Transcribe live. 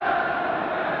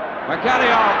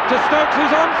Magalhaes to Stokes,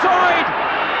 who's onside.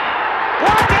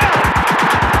 1-0.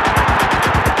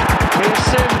 Here's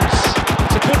Sims.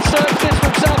 It's a good serve this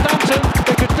from Southampton.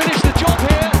 They could finish the job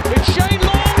here. It's Shane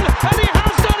Long, and he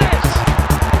has done it.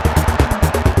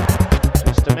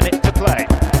 Just a minute to play.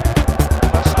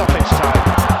 That's stoppage time.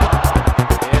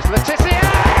 Here's Letizia.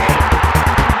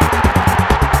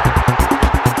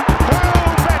 Who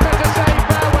better to say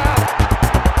farewell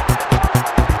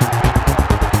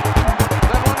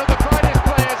than one of the finest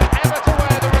players ever to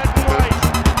wear the red and white.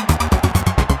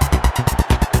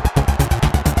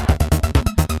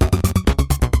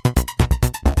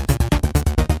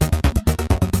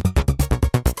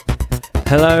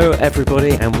 Hello,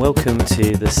 everybody, and welcome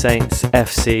to the Saints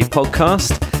FC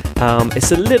podcast.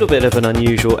 It's a little bit of an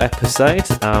unusual episode.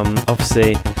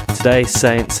 Obviously, today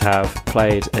Saints have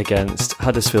played against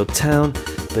Huddersfield Town,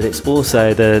 but it's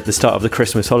also the start of the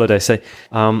Christmas holiday. So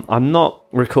I'm not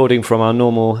recording from our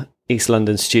normal East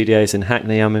London studios in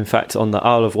Hackney. I'm in fact on the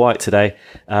Isle of Wight today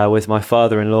with my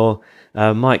father-in-law,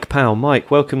 Mike Powell.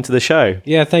 Mike, welcome to the show.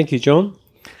 Yeah, thank you, John.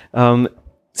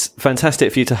 It's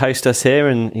fantastic for you to host us here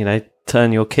and,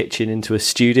 turn your kitchen into a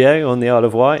studio on the Isle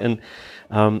of Wight. And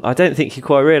I don't think you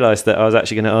quite realised that I was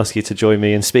actually going to ask you to join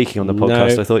me in speaking on the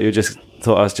podcast. No. I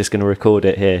thought I was just going to record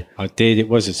it here. I did. It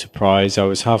was a surprise. I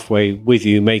was halfway with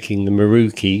you making the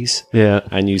Marookies,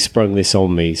 and you sprung this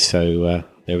on me. So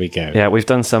there we go. Yeah, we've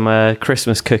done some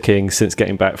Christmas cooking since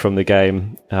getting back from the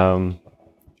game.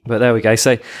 But there we go.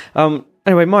 So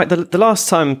anyway, Mike, the last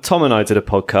time Tom and I did a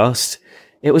podcast,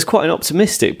 it was quite an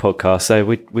optimistic podcast. So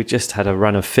we just had a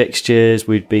run of fixtures.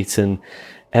 We'd beaten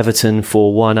Everton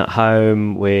 4-1 at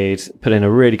home. We'd put in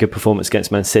a really good performance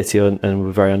against Man City and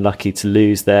were very unlucky to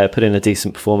lose there. Put in a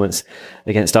decent performance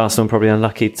against Arsenal, probably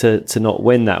unlucky to not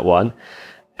win that one.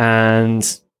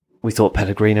 And we thought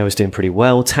Pellegrino was doing pretty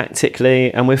well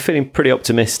tactically, and we're feeling pretty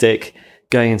optimistic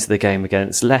going into the game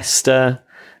against Leicester.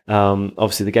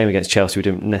 Obviously, the game against Chelsea, we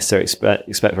didn't necessarily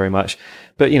expect very much.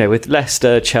 But, with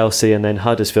Leicester, Chelsea and then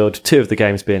Huddersfield, two of the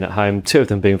games being at home, two of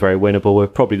them being very winnable, we're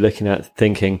probably looking at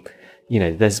thinking,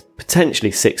 there's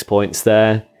potentially 6 points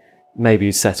there. Maybe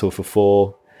you'd settle for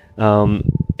 4.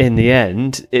 In the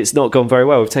end, it's not gone very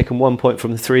well. We've taken 1 point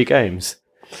from the 3 games.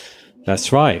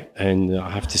 That's right. And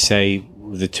I have to say,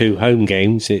 the 2 home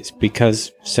games, it's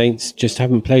because Saints just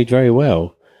haven't played very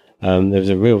well. There was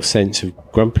a real sense of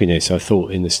grumpiness, I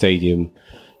thought, in the stadium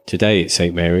today at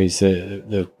St Mary's.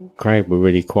 The crowd were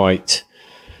really quite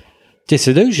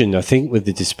disillusioned, I think, with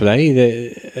the display.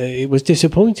 It was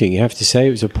disappointing, you have to say.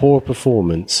 It was a poor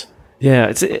performance.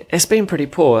 Yeah, it's been pretty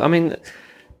poor. I mean,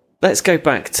 let's go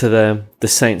back to the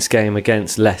Saints game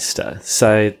against Leicester.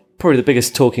 So probably the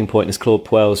biggest talking point is Claude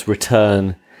Puel's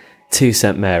return to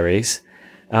St Mary's.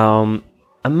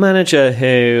 A manager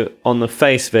who, on the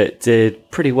face of it, did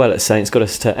pretty well at Saints, got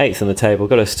us to 8th on the table,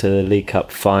 got us to the League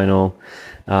Cup final.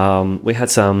 We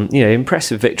had some,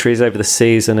 impressive victories over the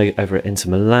season, over at Inter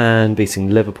Milan,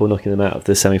 beating Liverpool, knocking them out of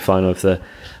the semi-final of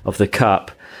the Cup.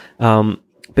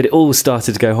 But it all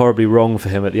started to go horribly wrong for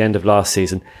him at the end of last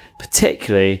season,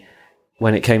 particularly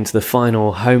when it came to the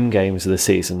final home games of the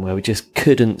season, where we just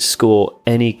couldn't score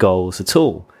any goals at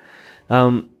all.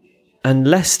 And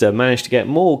Leicester managed to get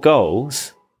more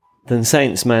goals than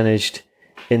Saints managed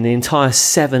in the entire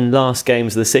 7 last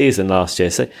games of the season last year.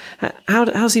 So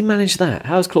how's he managed that?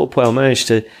 How's Claude Puel managed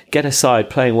to get a side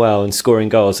playing well and scoring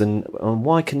goals? And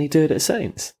why can he do it at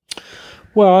Saints?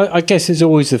 Well, I guess there's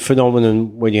always a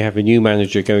phenomenon when you have a new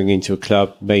manager going into a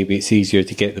club. Maybe it's easier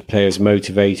to get the players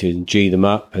motivated and G them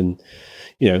up. And,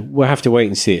 we'll have to wait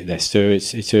and see at Leicester.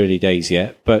 It's early days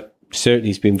yet. But certainly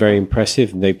he's been very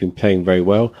impressive and they've been playing very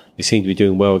well. They seem to be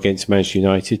doing well against Manchester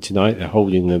United tonight. They're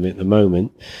holding them at the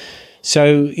moment.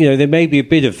 So, there may be a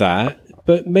bit of that,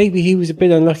 but maybe he was a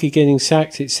bit unlucky getting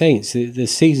sacked at Saints. The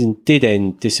season did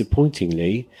end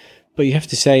disappointingly, but you have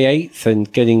to say 8th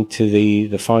and getting to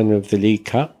the final of the League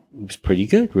Cup was pretty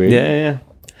good, really. Yeah.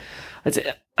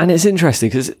 And it's interesting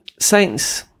because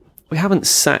Saints, we haven't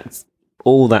sacked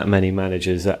all that many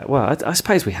managers. Well, I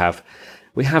suppose we have.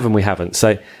 We have and we haven't.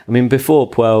 So, before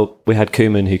Puel, we had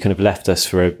Koeman who kind of left us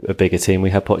for a bigger team.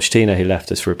 We had Pochettino who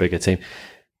left us for a bigger team.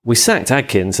 We sacked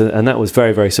Adkins, and that was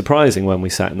very, very surprising when we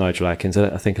sacked Nigel Adkins.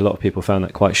 I think a lot of people found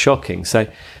that quite shocking. So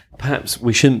perhaps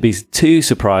we shouldn't be too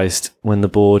surprised when the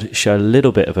board show a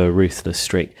little bit of a ruthless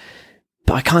streak.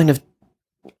 But I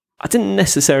didn't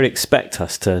necessarily expect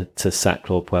us to sack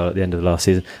Claude Puel at the end of the last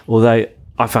season, although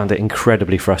I found it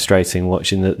incredibly frustrating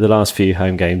watching the last few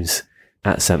home games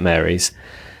at St Mary's.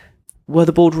 Were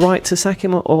the board right to sack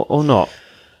him or not?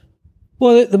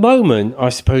 Well, at the moment, I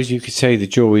suppose you could say the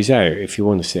jury's out if you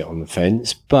want to sit on the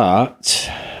fence. But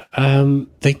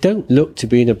They don't look to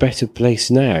be in a better place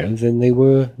now than they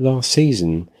were last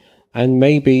season. And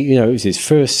maybe, it was his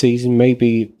first season.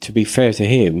 Maybe, to be fair to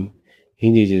him, he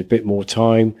needed a bit more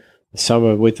time, the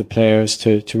summer with the players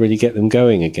to really get them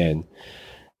going again.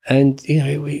 And,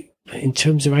 in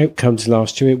terms of outcomes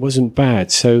last year, it wasn't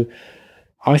bad. So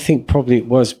I think probably it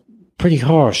was pretty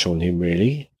harsh on him,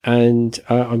 really. And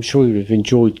I'm sure he would have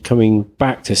enjoyed coming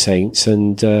back to Saints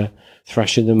and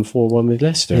thrashing them 4-1 with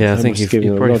Leicester. Yeah, I think he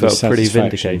probably felt pretty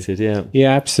vindicated, yeah.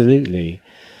 Yeah, absolutely.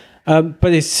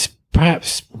 But it's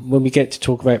perhaps when we get to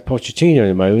talk about Pochettino in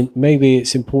a moment, maybe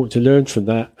it's important to learn from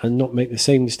that and not make the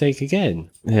same mistake again.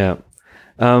 Yeah.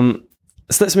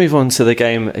 So let's move on to the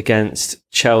game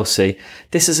against Chelsea.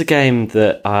 This is a game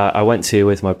that I went to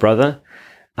with my brother.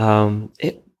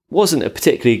 It wasn't a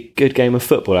particularly good game of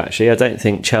football, actually. I don't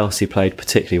think Chelsea played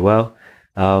particularly well.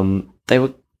 They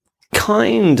were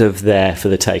kind of there for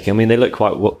the taking. I mean, they looked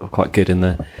quite good in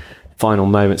the final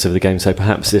moments of the game, so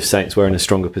perhaps if Saints were in a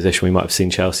stronger position, we might have seen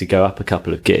Chelsea go up a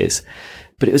couple of gears.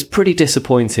 But it was pretty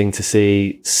disappointing to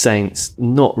see Saints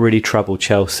not really trouble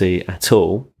Chelsea at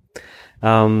all.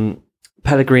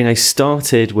 Pellegrino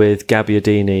started with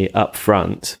Gabbiadini up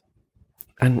front,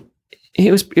 and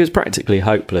he was practically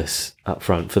hopeless up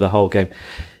front for the whole game.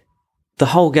 The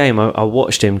whole game, I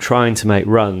watched him trying to make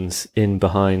runs in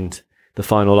behind the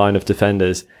final line of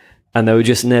defenders, and there were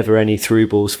just never any through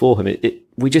balls for him.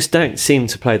 We just don't seem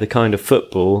to play the kind of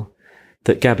football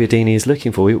that Gabbiadini is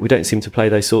looking for. We don't seem to play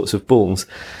those sorts of balls.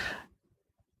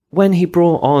 When he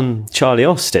brought on Charlie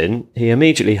Austin, he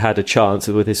immediately had a chance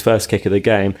with his first kick of the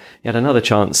game. He had another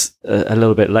chance a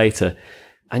little bit later.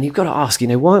 And you've got to ask,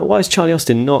 why is Charlie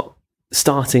Austin not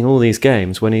starting all these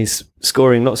games when he's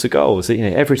scoring lots of goals?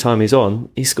 Every time he's on,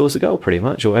 he scores a goal pretty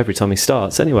much, or every time he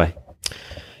starts anyway.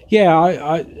 Yeah,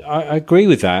 I agree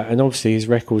with that. And obviously his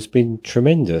record's been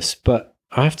tremendous. But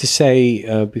I have to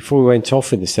say, before we went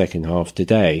off in the second half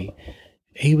today,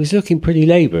 he was looking pretty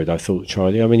laboured, I thought,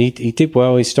 Charlie. I mean, he did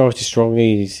well. He started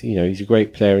strongly. He's a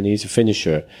great player and he's a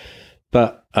finisher.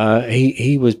 But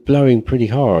he was blowing pretty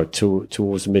hard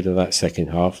towards the middle of that second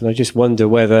half. And I just wonder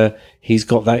whether he's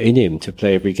got that in him to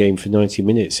play every game for 90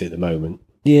 minutes at the moment.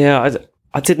 Yeah,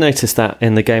 I did notice that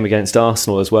in the game against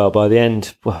Arsenal as well. By the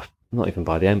end, well, not even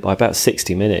by the end, by about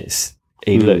 60 minutes,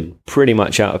 he looked pretty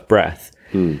much out of breath.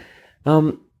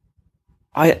 I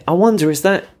wonder,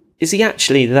 is he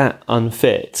actually that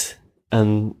unfit?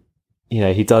 And,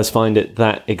 he does find it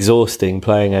that exhausting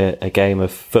playing a game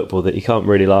of football that you can't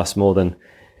really last more than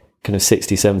kind of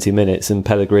 60, 70 minutes. And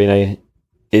Pellegrino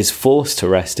is forced to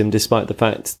rest him despite the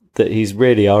fact that he's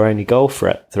really our only goal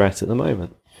threat at the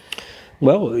moment.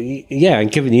 Well, yeah,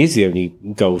 and given he is the only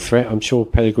goal threat, I'm sure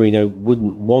Pellegrino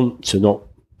wouldn't want to not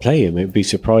play him. It would be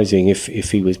surprising if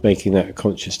he was making that a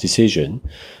conscious decision.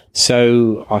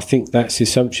 So I think that's the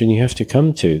assumption you have to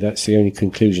come to. That's the only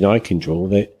conclusion I can draw,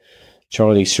 that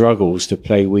Charlie struggles to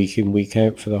play week in, week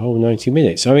out for the whole 90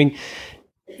 minutes. I mean,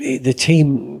 the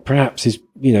team perhaps is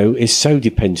so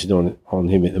dependent on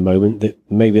him at the moment that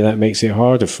maybe that makes it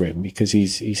harder for him, because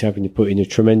he's having to put in a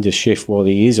tremendous shift while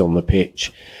he is on the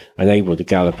pitch and able to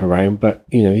gallop around. But,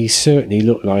 he certainly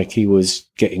looked like he was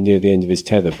getting near the end of his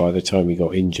tether by the time he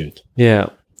got injured. Yeah.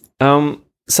 So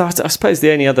I suppose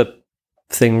the only other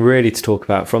thing really to talk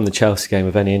about from the Chelsea game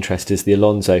of any interest is the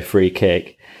Alonso free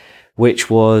kick, which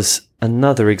was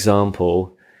another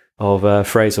example of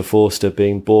Fraser Forster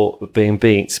being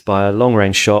beat by a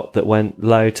long-range shot that went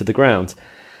low to the ground.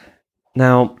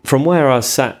 Now, from where I was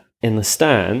sat in the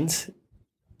stand,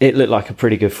 it looked like a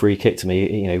pretty good free kick to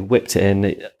me. Whipped it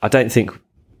in. I don't think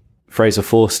Fraser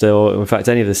Forster, or in fact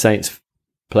any of the Saints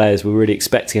players, were really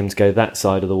expecting him to go that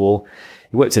side of the wall.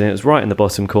 He whipped it in. It was right in the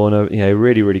bottom corner.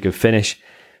 Really, really good finish.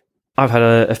 I've had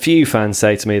a few fans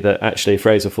say to me that actually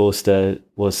Fraser Forster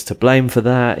was to blame for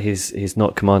that. He's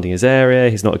not commanding his area.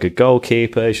 He's not a good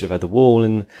goalkeeper. He should have had the wall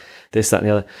and this, that, and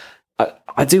the other.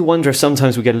 I do wonder if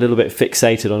sometimes we get a little bit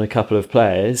fixated on a couple of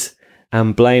players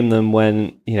and blame them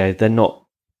when they're not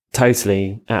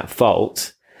totally at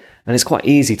fault. And it's quite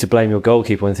easy to blame your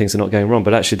goalkeeper when things are not going wrong.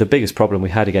 But actually, the biggest problem we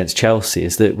had against Chelsea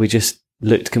is that we just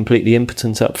looked completely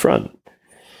impotent up front.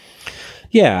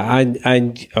 Yeah, and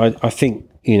I think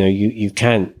you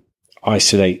can't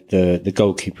isolate the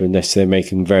goalkeeper unless they're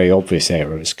making very obvious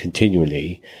errors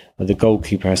continually. And the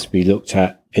goalkeeper has to be looked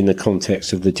at in the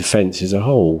context of the defence as a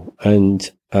whole. And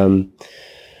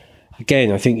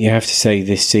again, I think you have to say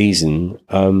this season,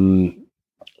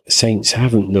 Saints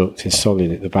haven't looked as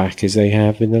solid at the back as they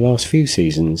have in the last few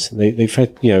seasons. They've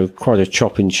had quite a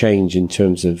chop and change in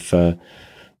terms of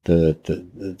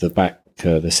the back.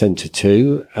 The centre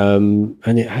two, and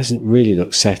it hasn't really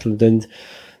looked settled. And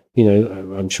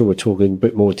I'm sure we're talking a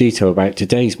bit more detail about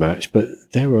today's match, but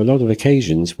there were a lot of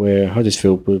occasions where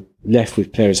Huddersfield were left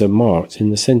with players unmarked in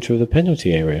the centre of the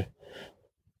penalty area.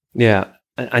 Yeah,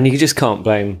 and you just can't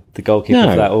blame the goalkeeper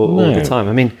for that all the time.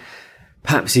 I mean,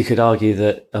 perhaps you could argue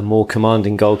that a more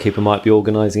commanding goalkeeper might be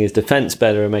organising his defence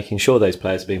better and making sure those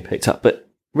players are being picked up, but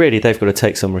really they've got to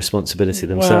take some responsibility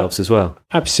themselves as well.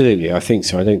 Absolutely, I think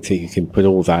so. I don't think you can put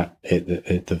all that at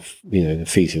the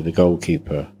feet of the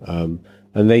goalkeeper.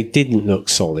 And they didn't look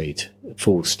solid,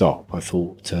 full stop. I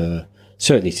thought,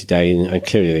 certainly today, and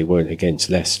clearly they weren't against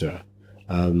Leicester.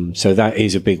 So that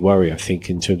is a big worry, I think,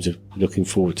 in terms of looking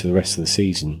forward to the rest of the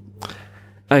season.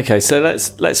 Okay, so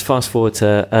let's fast forward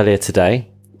to earlier today.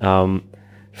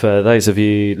 For those of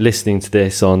you listening to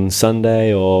this on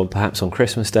Sunday or perhaps on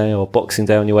Christmas Day or Boxing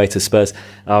Day on your way to Spurs,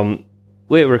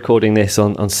 we're recording this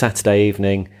on Saturday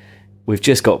evening. We've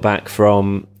just got back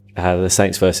from the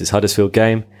Saints versus Huddersfield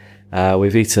game.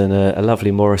 We've eaten a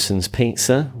lovely Morrison's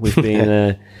pizza. We've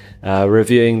been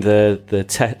reviewing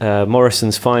the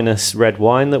Morrison's finest red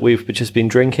wine that we've just been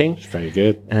drinking. It's very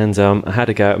good. And I had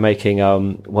a go at making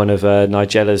one of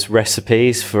Nigella's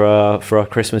recipes for our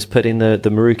Christmas pudding, the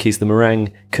Marukis, the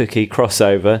meringue cookie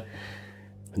crossover.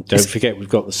 And don't forget, we've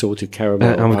got the salted caramel.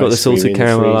 And we've got the salted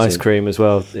caramel ice cream as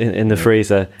well in the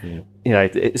freezer. Yeah.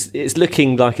 It's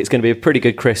looking like it's going to be a pretty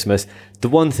good Christmas. The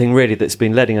one thing really that's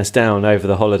been letting us down over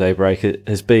the holiday break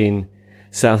has been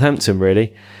Southampton,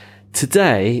 really.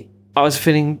 Today, I was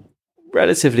feeling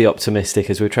relatively optimistic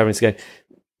as we were travelling to go.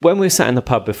 When we sat in the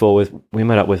pub before, we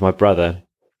met up with my brother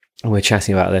and we were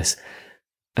chatting about this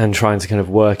and trying to kind of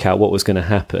work out what was going to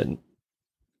happen.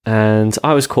 And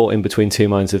I was caught in between two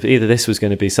minds of either this was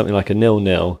going to be something like a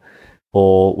 0-0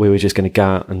 or we were just going to go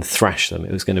out and thrash them.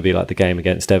 It was going to be like the game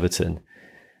against Everton.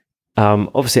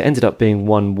 Obviously, it ended up being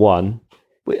 1-1.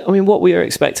 I mean, what were your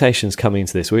expectations coming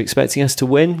into this? Were you expecting us to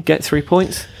win, get 3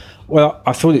 points? Well,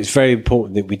 I thought it's very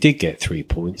important that we did get 3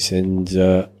 points.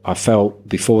 And I felt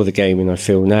before the game, and I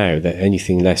feel now, that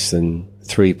anything less than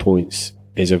 3 points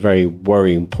is a very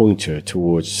worrying pointer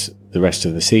towards the rest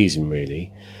of the season,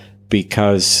 really.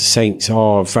 Because Saints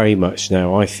are very much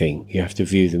now, I think, you have to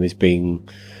view them as being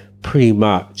pretty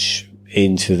much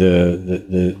into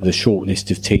the short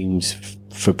list of teams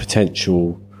for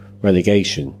potential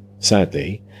relegation,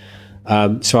 sadly.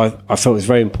 So I felt it was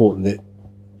very important that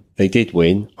they did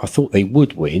win. I thought they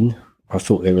would win. I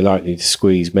thought they were likely to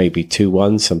squeeze maybe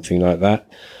 2-1, something like that.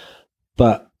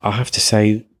 But I have to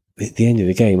say, at the end of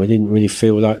the game, I didn't really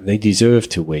feel like they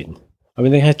deserved to win. I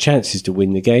mean, they had chances to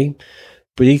win the game,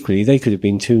 but equally, they could have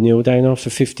been 2-0 down after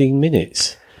 15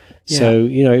 minutes. Yeah. So,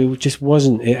 it just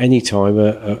wasn't at any time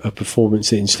a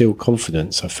performance that instilled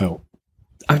confidence, I felt.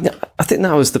 I think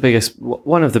that was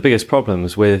one of the biggest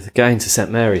problems with going to St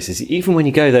Mary's is even when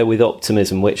you go there with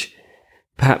optimism, which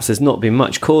perhaps there's not been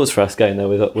much cause for us going there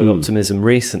with optimism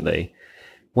recently,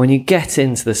 when you get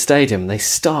into the stadium, they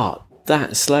start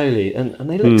that slowly and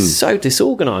they look so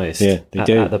disorganised at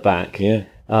the back. Yeah.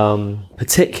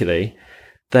 Particularly,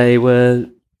 they were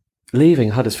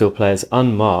leaving Huddersfield players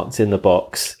unmarked in the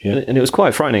box, and it was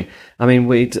quite frightening. I mean,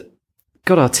 we'd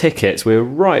got our tickets. We were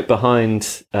right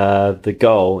behind the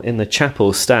goal in the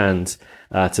chapel stand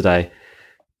today.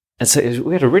 And so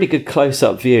we had a really good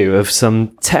close-up view of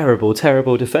some terrible,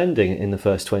 terrible defending in the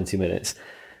first 20 minutes.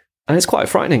 And it's quite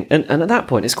frightening. And at that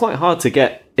point, it's quite hard to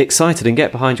get excited and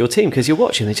get behind your team because you're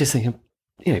watching and you're just thinking,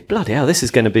 bloody hell, this is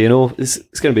going to be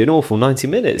it's going to be an awful 90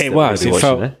 minutes. It was. It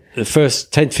felt the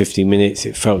first 10, 15 minutes,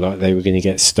 it felt like they were going to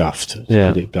get stuffed, to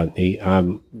put it bluntly.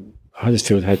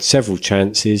 Huddersfield had several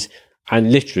chances.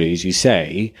 And literally, as you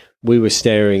say, we were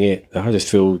staring at the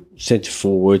Huddersfield centre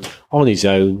forward on his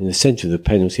own in the centre of the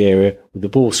penalty area with the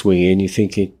ball swinging. You're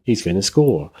thinking he's going to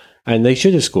score. And they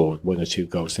should have scored 1 or 2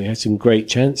 goals. They had some great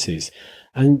chances.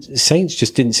 And Saints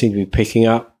just didn't seem to be picking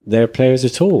up their players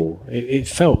at all. It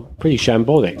felt pretty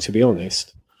shambolic, to be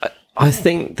honest. I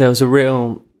think there was a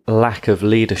real lack of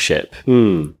leadership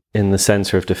in the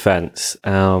centre of defence.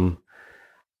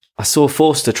 I saw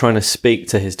Forster trying to speak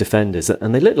to his defenders,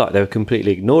 and they looked like they were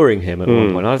completely ignoring him at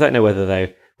one point. I don't know whether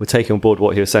they were taking on board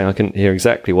what he was saying. I couldn't hear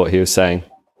exactly what he was saying,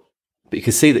 but you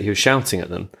could see that he was shouting at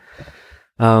them.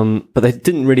 But they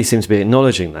didn't really seem to be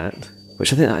acknowledging that,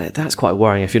 which I think that's quite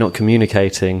worrying if you're not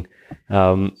communicating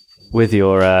with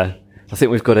your... I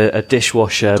think we've got a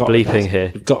dishwasher bleeping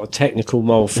here. We've got a technical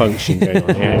malfunction going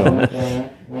on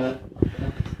here.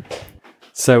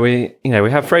 So we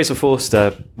have Fraser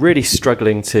Forster really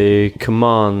struggling to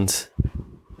command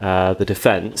the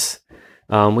defence.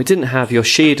 We didn't have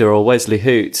Yoshida or Wesley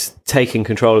Hoot taking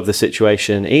control of the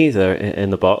situation either in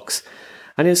the box,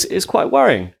 and it's quite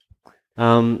worrying.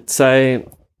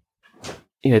 So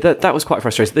that was quite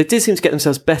frustrating. They did seem to get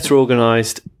themselves better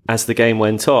organised as the game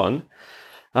went on.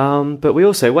 But we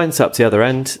also went up to the other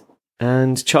end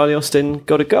and Charlie Austin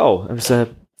got a goal. It was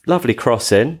a lovely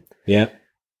cross in. Yeah.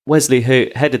 Wesley who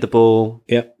headed the ball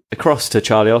across to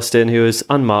Charlie Austin, who was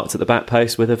unmarked at the back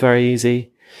post with a very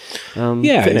easy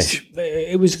finish.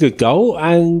 It was a good goal.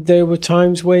 And there were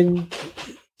times when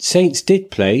Saints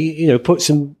did play, put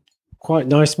some quite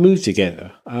nice moves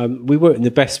together. We weren't in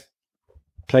the best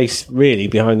place really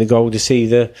behind the goal to see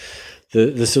the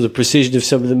sort of precision of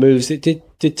some of the moves that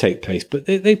did take place, but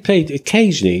they played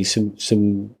occasionally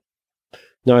some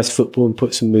nice football and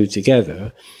put some moves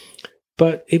together.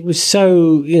 But it was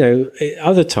so,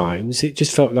 other times it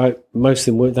just felt like most of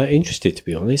them weren't that interested, to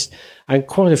be honest. And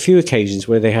quite a few occasions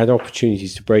where they had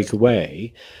opportunities to break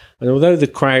away. And although the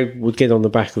crowd would get on the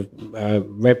back of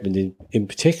Redmond in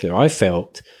particular, I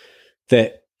felt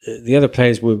that the other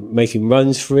players were making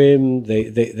runs for him.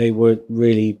 They weren't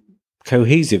really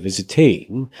cohesive as a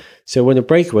team. So when a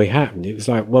breakaway happened, it was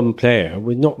like one player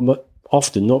with not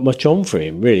much on for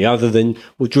him, really, other than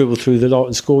we'll dribble through the lot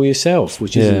and score yourself,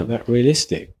 which isn't that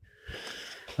realistic.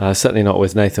 Certainly not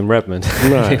with Nathan Redmond.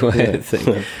 Right.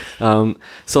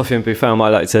 Sofiane Buffon might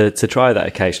like to try that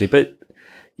occasionally. But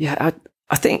yeah,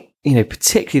 I think,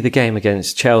 particularly the game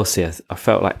against Chelsea, I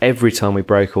felt like every time we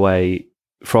broke away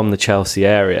from the Chelsea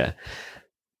area,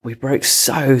 we broke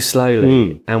so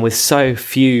slowly and with so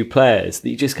few players that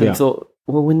you just kind of thought,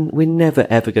 well, we're never,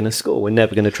 ever going to score. We're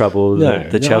never going to trouble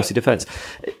the Chelsea defence.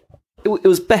 It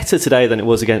was better today than it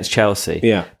was against Chelsea.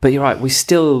 Yeah. But you're right, we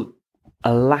still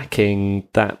are lacking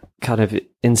that kind of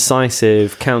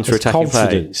incisive counter-attacking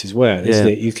confidence play. As well, isn't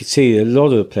it? You could see a lot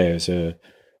of the players are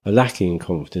lacking in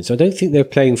confidence. I don't think they're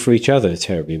playing for each other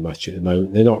terribly much at the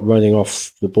moment. They're not running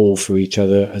off the ball for each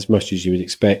other as much as you would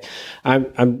expect.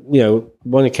 And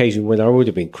one occasion when I would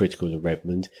have been critical of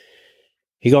Redmond,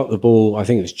 he got the ball, I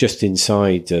think it was just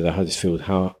inside the Huddersfield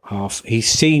half. He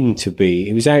seemed to be,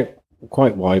 he was out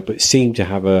quite wide, but seemed to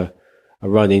have a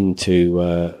run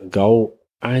into goal.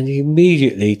 And he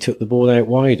immediately took the ball out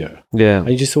wider. Yeah. And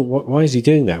you just thought, why is he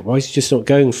doing that? Why is he just not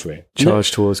going for it?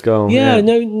 Charge towards goal. Yeah,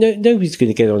 no, nobody's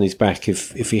going to get on his back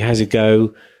if he has a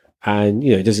go and,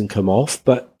 it doesn't come off.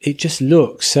 But it just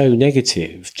looks so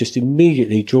negative, just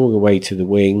immediately drawing away to the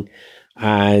wing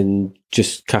and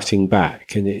just cutting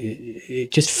back. And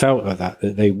it just felt like that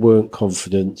they weren't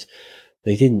confident.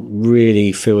 They didn't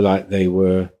really feel like they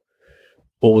were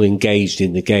all engaged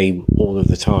in the game all of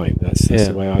the time. That's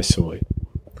the way I saw it.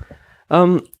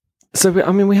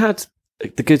 We had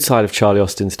the good side of Charlie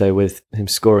Austin today with him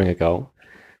scoring a goal.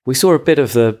 We saw a bit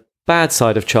of the bad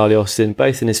side of Charlie Austin,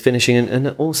 both in his finishing and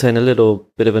also in a little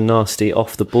bit of a nasty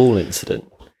off-the-ball incident.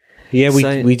 Yeah,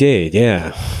 we did,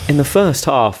 yeah. In the first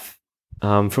half,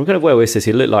 from kind of where we sit,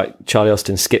 it looked like Charlie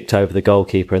Austin skipped over the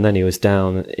goalkeeper and then he was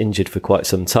down, injured for quite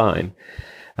some time.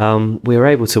 We were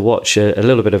able to watch a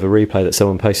little bit of a replay that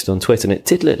someone posted on Twitter, and it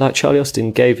did look like Charlie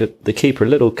Austin gave the keeper a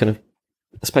little kind of,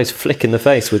 I suppose, flick in the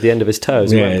face with the end of his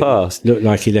toes and went past. Looked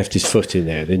like he left his foot in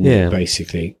there, didn't he,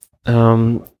 basically?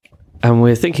 And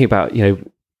we're thinking about,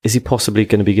 is he possibly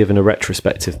going to be given a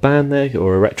retrospective ban there,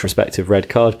 or a retrospective red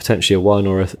card, potentially a 1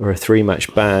 or a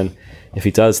 3-match ban if he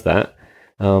does that?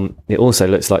 It also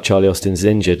looks like Charlie Austin's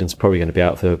injured and is probably going to be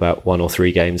out for about 1 or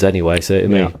 3 games anyway, so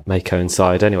it may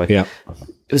coincide anyway. Yeah.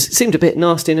 It seemed a bit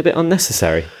nasty and a bit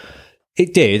unnecessary.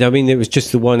 It did. I mean, it was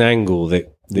just the one angle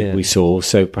that we saw,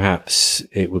 so perhaps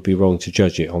it would be wrong to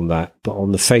judge it on that. But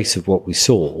on the face of what we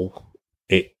saw,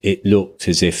 it looked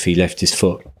as if he left his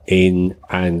foot in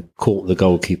and caught the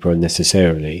goalkeeper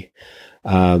unnecessarily.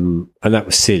 And that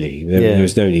was silly. There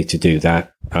was no need to do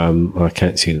that. I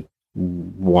can't see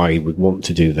why he would want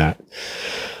to do that.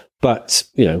 But,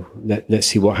 let's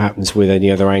see what happens with any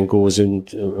other angles and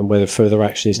whether further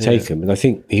action is taken. And I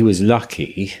think he was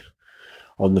lucky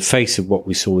on the face of what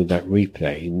we saw in that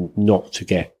replay not to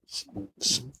get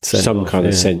some kind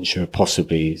of censure,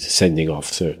 possibly sending off,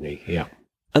 certainly. Yeah.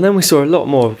 And then we saw a lot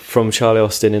more from Charlie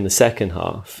Austin in the second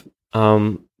half.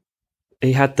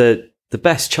 He had the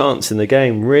best chance in the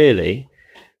game, really.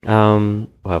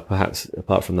 Perhaps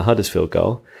apart from the Huddersfield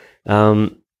goal.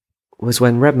 Was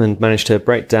when Redmond managed to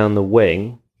break down the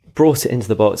wing, brought it into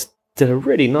the box, did a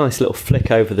really nice little flick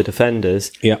over the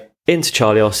defenders into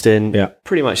Charlie Austin,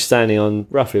 pretty much standing on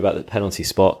roughly about the penalty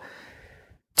spot,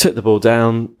 took the ball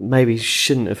down, maybe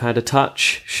shouldn't have had a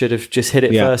touch, should have just hit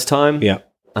it first time,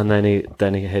 and then he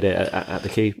hit it at the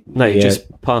keeper. No, he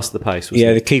just passed the post.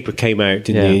 The keeper came out,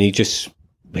 didn't he? And he just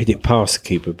hit it past the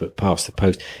keeper, but past the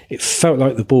post. It felt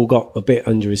like the ball got a bit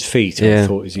under his feet, I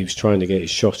thought, as he was trying to get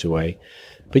his shot away.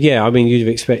 But you'd have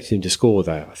expected him to score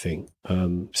that, I think,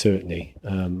 certainly.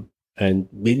 and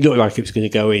it looked like it was going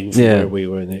to go in from where we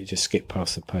were, and it just skipped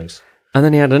past the post. And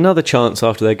then he had another chance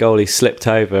after their goalie slipped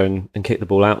over and kicked the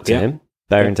ball out to him,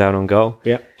 bearing down on goal.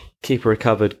 Yeah. Keeper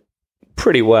recovered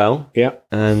pretty well. Yeah.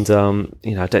 And,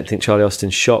 I don't think Charlie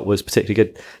Austin's shot was particularly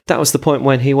good. That was the point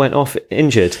when he went off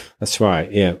injured. That's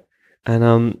right, yeah.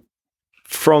 And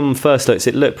from first looks,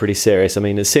 it looked pretty serious. I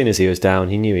mean, as soon as he was down,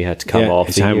 he knew he had to come off.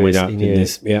 His hand went up,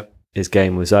 his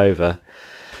game was over.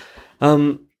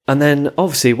 And then,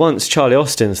 obviously, once Charlie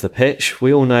Austin's the pitch,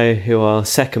 we all know who our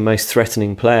second most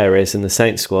threatening player is in the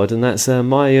Saints squad, and that's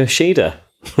Maya Yoshida.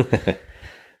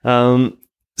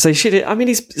 So Yoshida, I mean,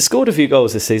 he's scored a few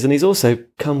goals this season. He's also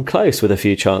come close with a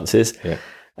few chances. Yeah.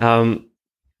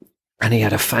 And he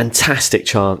had a fantastic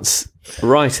chance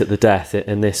right at the death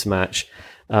in this match,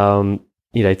 to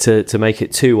make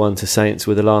it 2-1 to Saints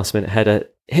with a last-minute header.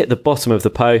 Hit the bottom of the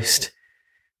post.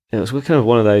 It was kind of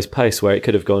one of those posts where it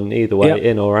could have gone either way,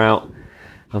 in or out.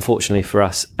 Unfortunately for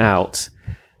us, out.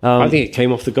 I think it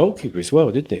came off the goalkeeper as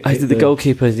well, didn't it? The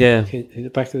goalkeeper, hit the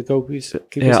back of the goalkeeper's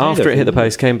head, after it hit the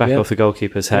post, came back off the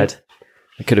goalkeeper's head.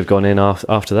 It could have gone in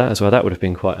after that as well. That would have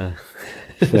been quite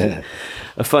a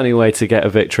funny way to get a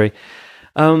victory.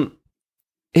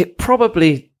 It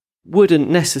probably wouldn't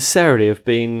necessarily have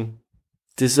been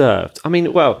deserved. I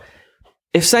mean, well,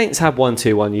 if Saints had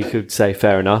 1-2-1, you could say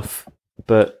fair enough.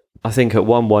 But I think at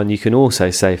 1-1, you can also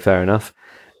say fair enough.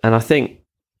 And I think,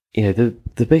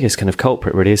 the biggest kind of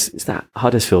culprit really is that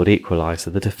Huddersfield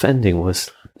equaliser. The defending was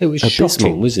abysmal.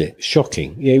 Shocking, wasn't it?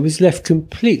 Shocking. Yeah, he was left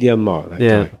completely unmarked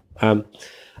that time.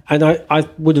 And I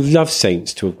would have loved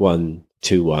Saints to have won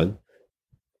 2-1.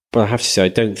 But I have to say, I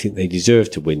don't think they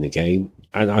deserved to win the game.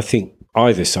 And I think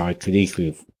either side could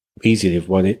easily have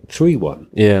won it 3-1.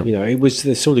 Yeah. It was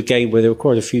the sort of game where there were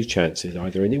quite a few chances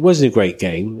either. And it wasn't a great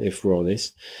game, if we're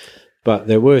honest. But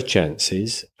there were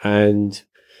chances. And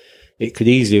it could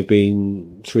easily have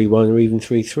been 3-1 or even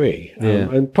 3-3.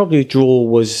 And probably a draw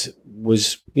was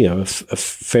a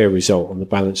fair result on the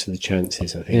balance of the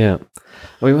chances, I think. Yeah.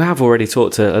 I mean, we have already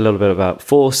talked a little bit about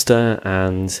Forster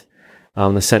and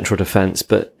the central defence,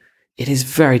 but it is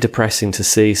very depressing to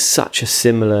see such a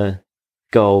similar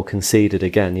goal conceded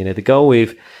again. The goal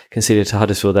we've conceded to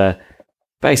Huddersfield there,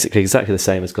 basically exactly the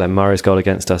same as Glenn Murray's goal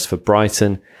against us for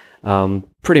Brighton.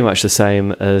 Pretty much the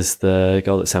same as the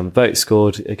goal that Sam Vogt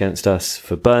scored against us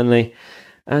for Burnley.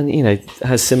 And,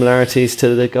 has similarities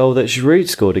to the goal that Giroud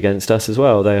scored against us as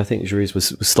well, though I think Giroud was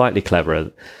slightly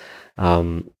cleverer,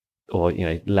 or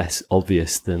less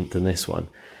obvious than this one.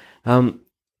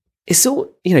 It's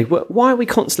all, why are we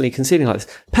constantly conceding like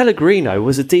this? Pellegrino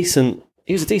was a decent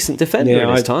defender in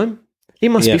his time. He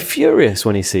must be furious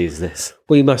when he sees this.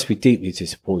 Well, he must be deeply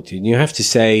disappointed. And you have to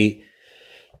say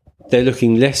they're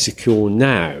looking less secure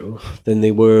now than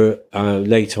they were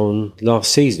late on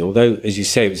last season. Although, as you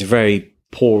say, it was a very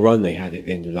poor run they had at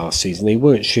the end of last season. They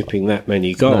weren't shipping that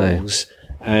many goals.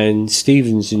 No. And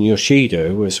Stevens and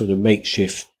Yoshida were sort of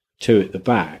makeshift two at the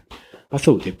back. I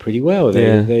thought did pretty well.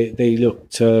 They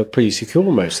looked pretty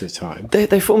secure most of the time.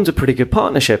 They formed a pretty good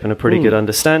partnership and a pretty good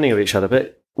understanding of each other.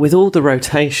 But with all the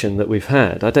rotation that we've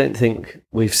had, I don't think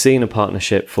we've seen a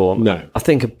partnership form. No. I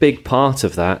think a big part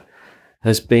of that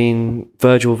has been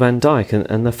Virgil van Dijk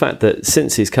and the fact that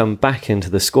since he's come back into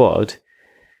the squad,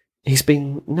 he's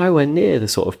been nowhere near the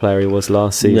sort of player he was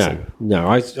last season. No.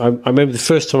 I remember the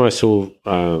first time I saw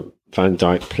Van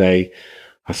Dijk play,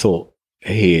 I thought,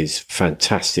 he is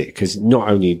fantastic because not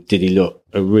only did he look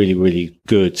a really, really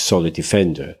good, solid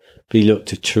defender, but he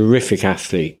looked a terrific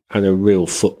athlete and a real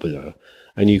footballer.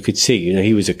 And you could see,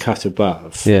 he was a cut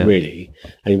above, really,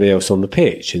 anybody else on the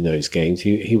pitch in those games.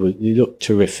 He looked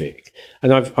terrific.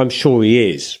 And I'm sure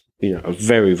he is, a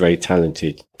very, very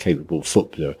talented, capable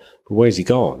footballer. But where's he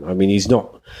gone? I mean, he's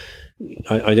not,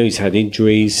 I know he's had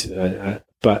injuries,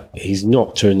 but he's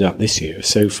not turned up this year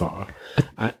so far.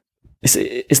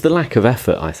 It's the lack of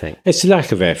effort, I think. It's the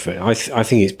lack of effort. I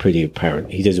think it's pretty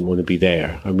apparent. He doesn't want to be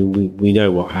there. I mean, we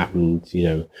know what happened,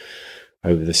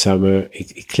 over the summer.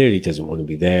 He clearly doesn't want to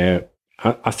be there.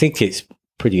 I think it's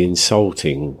pretty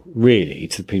insulting, really,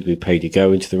 to the people who paid to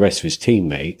go and to the rest of his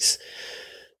teammates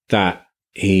that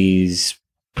he's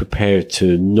prepared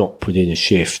to not put in a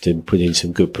shift and put in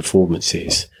some good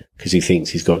performances because he thinks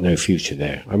he's got no future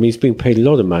there. I mean, he's been paid a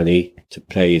lot of money to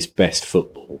play his best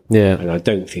football. Yeah. And I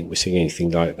don't think we're seeing anything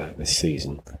like that this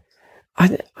season.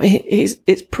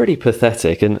 It's pretty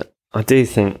pathetic. And I do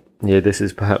think, this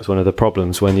is perhaps one of the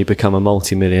problems when you become a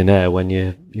multi-millionaire, when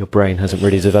your brain hasn't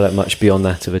really developed much beyond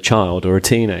that of a child or a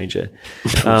teenager.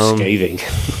 Scathing.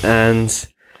 And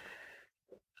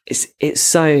it's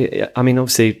so, I mean,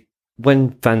 obviously,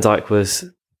 when Van Dijk was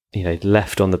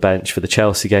left on the bench for the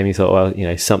Chelsea game. You thought,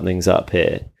 well, something's up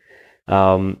here.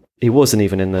 He wasn't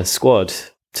even in the squad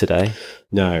today.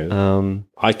 No.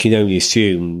 I can only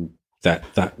assume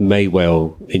that may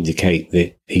well indicate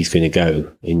that he's going to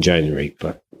go in January,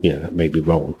 but that may be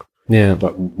wrong. Yeah.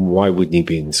 But why wouldn't he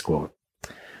be in the squad?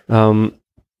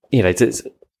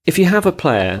 If you have a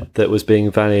player that was being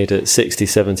valued at 60,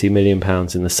 70 million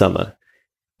pounds in the summer,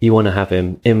 you want to have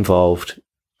him involved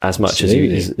as much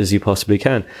as you possibly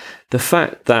can. The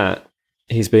fact that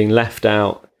he's being left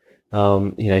out,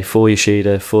 for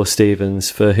Yoshida, for Stevens,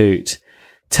 for Hoot,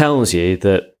 tells you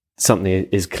that something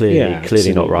is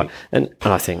clearly not right. And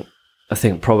I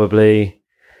think probably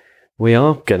we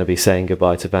are going to be saying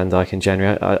goodbye to Van Dijk in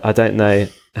January. I don't know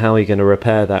how you're going to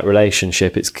repair that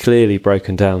relationship. It's clearly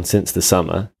broken down since the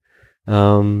summer.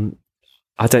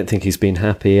 I don't think he's been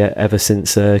happy ever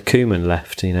since Koeman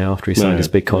left, after he signed his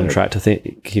big contract. I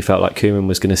think he felt like Koeman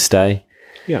was going to stay.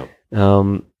 Yeah.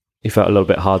 He felt a little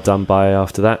bit hard done by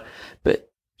after that.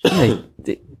 But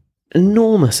the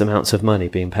enormous amounts of money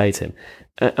being paid him.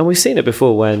 And we've seen it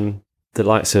before when the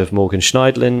likes of Morgan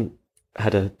Schneidlin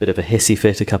had a bit of a hissy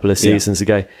fit a couple of seasons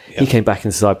ago. Yeah. He came back into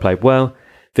the side, played well.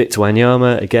 Victor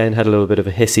Wanyama, again, had a little bit of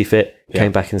a hissy fit,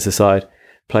 came back into the side,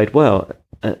 played well.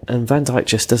 And Van Dijk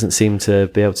just doesn't seem to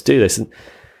be able to do this. And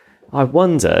I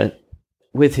wonder,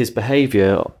 with his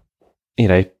behaviour,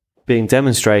 being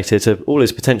demonstrated to all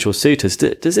his potential suitors,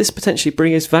 does this potentially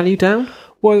bring his value down?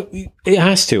 Well, it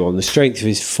has to, on the strength of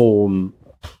his form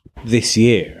this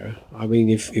year. I mean,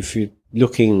 if you're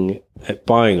looking at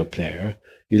buying a player,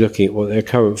 you're looking at what their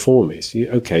current form is.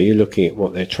 You're looking at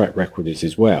what their track record is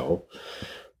as well.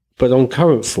 But on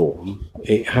current form,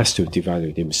 it has to have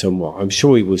devalued him somewhat. I'm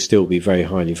sure he will still be very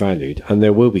highly valued. And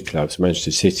there will be clubs,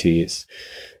 Manchester City,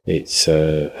 it's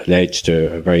alleged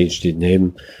are very interested in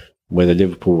him. Whether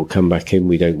Liverpool will come back in,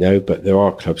 we don't know. But there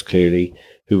are clubs, clearly,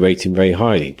 who rate him very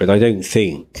highly. But I don't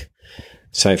think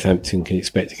Southampton can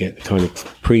expect to get the kind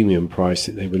of premium price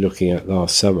that they were looking at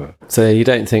last summer. So you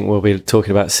don't think we'll be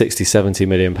talking about 60, 70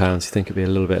 million pounds? You think it'll be a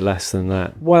little bit less than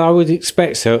that? Well, I would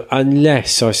expect so,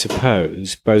 unless, I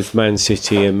suppose, both Man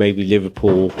City and maybe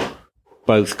Liverpool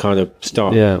both kind of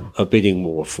start a bidding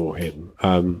war for him.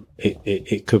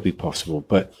 It could be possible.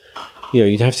 But,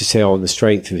 you'd have to say on the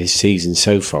strength of his season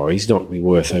so far, he's not going to be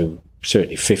worth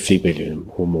certainly 50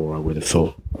 million or more, I would have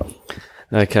thought.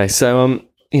 Okay, so...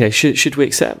 should we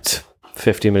accept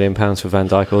 £50 million for Van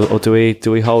Dijk, or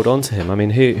do we hold on to him? I mean,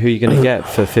 who are you going to get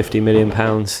for £50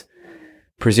 million?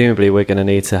 Presumably, we're going to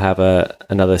need to have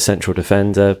another central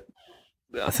defender.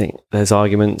 I think there's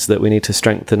arguments that we need to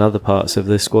strengthen other parts of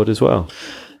the squad as well.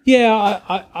 Yeah,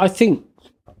 I think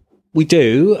we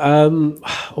do.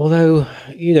 Although,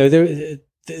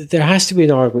 there has to be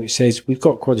an argument which says we've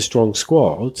got quite a strong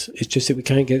squad. It's just that we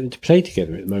can't get them to play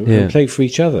together at the moment and play for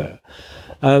each other.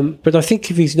 But I think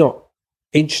if he's not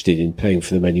interested in playing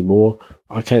for them anymore,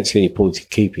 I can't see any point in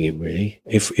keeping him, really.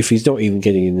 If he's not even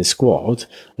getting in the squad,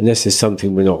 unless there's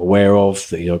something we're not aware of,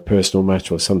 that, a personal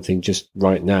matter or something just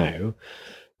right now,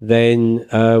 then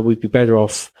we'd be better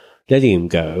off letting him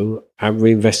go and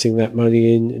reinvesting that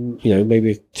money in,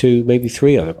 maybe 2, maybe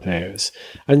 3 other players.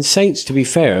 And Saints, to be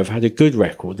fair, have had a good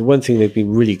record. The one thing they've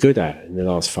been really good at in the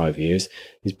last 5 years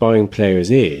is buying players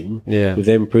in, with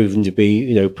them proven to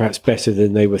be, perhaps better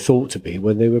than they were thought to be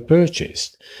when they were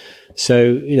purchased.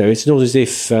 So, it's not as if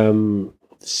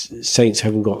Saints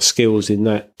haven't got skills in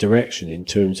that direction in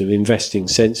terms of investing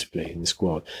sensibly in the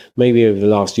squad. Maybe over the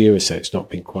last year or so, it's not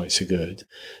been quite so good.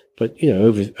 But,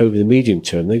 over the medium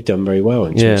term, they've done very well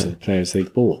in terms of the players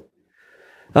they've bought.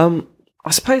 I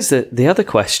suppose that the other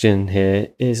question here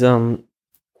is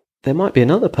there might be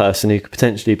another person who could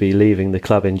potentially be leaving the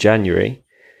club in January,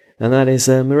 and that is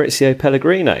Maurizio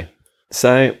Pellegrino.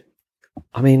 So,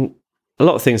 I mean, a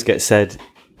lot of things get said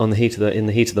in the heat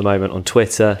of the moment on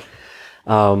Twitter.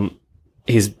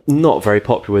 He's not very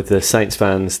popular with the Saints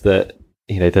fans that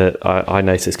I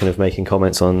noticed kind of making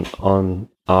comments on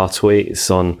our tweets,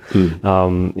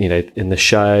 in the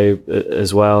show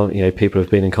as well. People have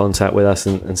been in contact with us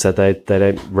and said they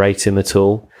don't rate him at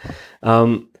all.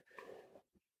 You're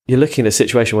looking at a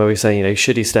situation where we're saying,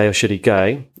 should he stay or should he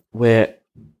go? We're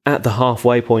at the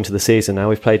halfway point of the season now.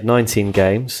 We've played 19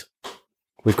 games.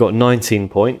 We've got 19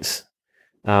 points.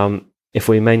 If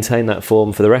we maintain that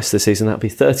form for the rest of the season, that'll be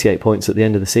 38 points at the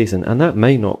end of the season, and that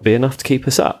may not be enough to keep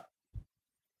us up.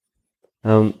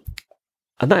 And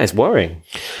that is worrying.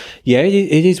 Yeah,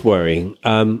 it is worrying.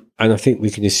 And I think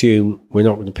we can assume we're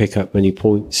not going to pick up many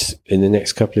points in the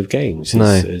next couple of games,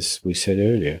 as we said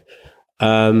earlier.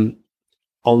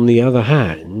 On the other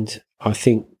hand, I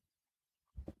think,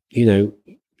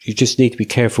 you just need to be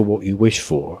careful what you wish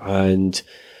for, and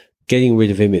getting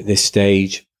rid of him at this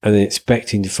stage and then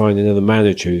expecting to find another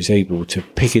manager who's able to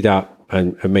pick it up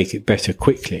and make it better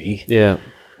quickly. Yeah.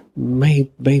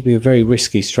 May be a very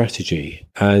risky strategy.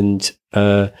 And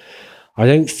I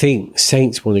don't think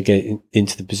Saints want to get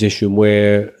into the position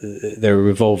where they're a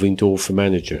revolving door for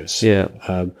managers. Yeah.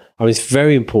 I mean, it's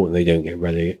very important they don't get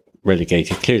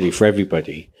relegated, clearly for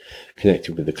everybody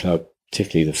connected with the club,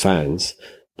 particularly the fans,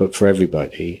 but for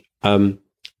everybody.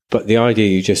 But the idea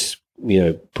you just,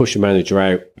 push a manager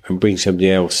out and bring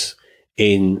somebody else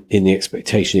in the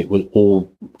expectation it will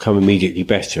all come immediately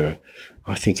better,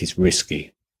 I think is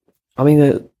risky. I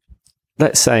mean,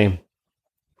 let's say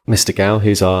Mr. Gao,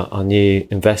 who's our new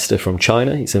investor from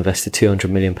China, he's invested £200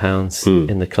 million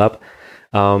in the club.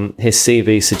 His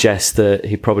CV suggests that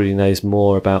he probably knows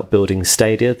more about building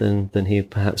stadia than he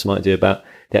perhaps might do about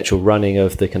the actual running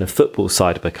of the kind of football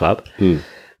side of a club.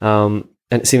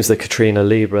 And it seems that Katrina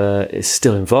Libra is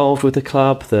still involved with the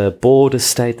club. The board has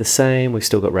stayed the same. We've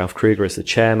still got Ralph Kruger as the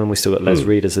chairman. We've still got Les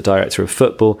Reed as the director of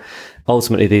football.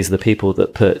 Ultimately, these are the people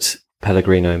that put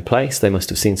Pellegrino in place. They must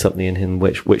have seen something in him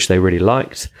which they really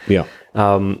liked. Yeah.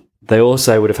 They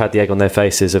also would have had the egg on their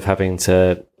faces of having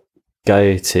to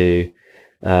go to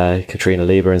Katrina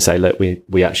Libra and say, look,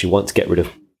 we actually want to get rid of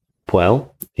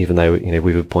Puel, even though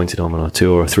we've appointed him on a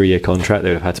 2 or 3 year contract.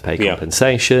 They would have had to pay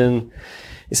compensation.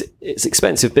 It's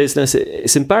expensive business.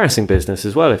 It's embarrassing business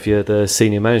as well if you're the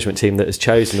senior management team that has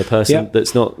chosen the person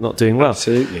that's not doing well.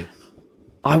 Absolutely.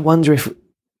 I wonder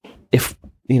if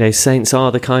Saints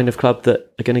are the kind of club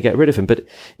that are going to get rid of him, but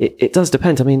it does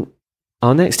depend. I mean,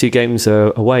 our next 2 games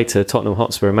are away to Tottenham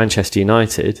Hotspur and Manchester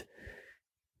United.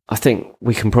 I think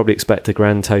we can probably expect a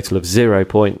grand total of 0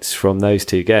 points from those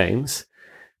 2 games.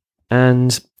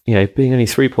 And, being only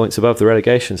 3 points above the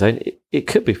relegation zone, it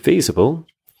could be feasible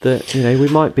that, we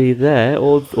might be there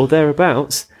or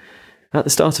thereabouts at the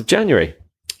start of January.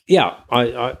 Yeah,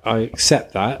 I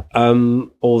accept that.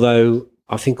 Although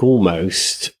I think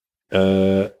almost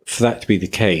for that to be the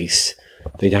case,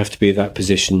 they'd have to be at that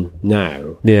position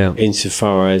now. Yeah.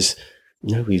 Insofar as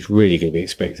nobody's really going to be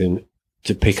expecting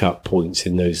to pick up points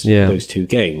in those 2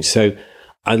 games. So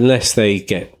unless they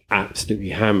get absolutely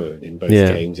hammered in both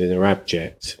games and are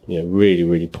abject, really,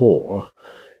 really poor,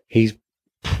 he's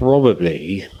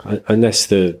probably, unless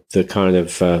the kind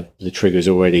of the trigger's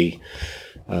already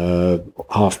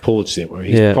half pulled, as it were,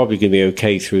 he's probably going to be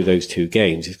okay through those 2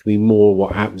 games. It's going to be more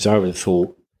what happens, I would have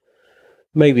thought,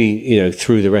 maybe,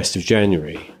 through the rest of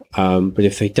January. But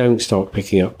if they don't start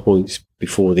picking up points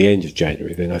before the end of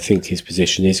January, then I think his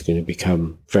position is going to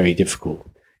become very difficult.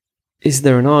 Is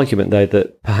there an argument, though,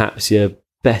 that perhaps you're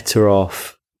better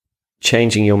off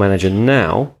changing your manager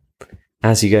now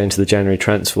as you go into the January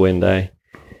transfer window?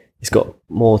 He's got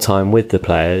more time with the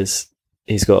players.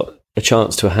 He's got a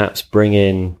chance to perhaps bring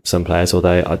in some players,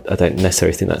 although I don't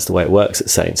necessarily think that's the way it works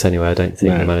at Saints anyway. I don't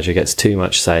think the manager gets too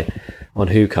much say on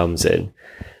who comes in.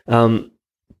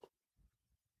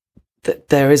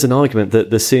 There is an argument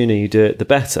that the sooner you do it, the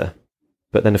better.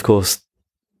 But then, of course,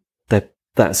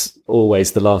 that's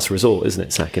always the last resort, isn't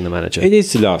it, sacking the manager? It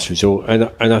is the last resort,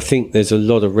 and I think there's a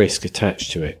lot of risk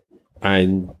attached to it.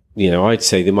 And, I'd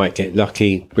say they might get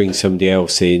lucky, bring somebody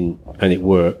else in, and it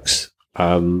works.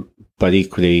 But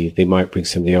equally, they might bring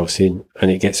somebody else in,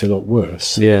 and it gets a lot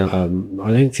worse. Yeah. I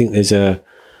don't think there's a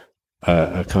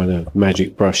kind of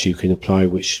magic brush you can apply,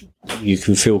 which you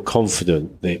can feel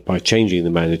confident that by changing the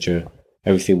manager,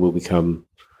 everything will become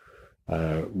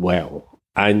well.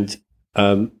 And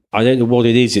I don't know what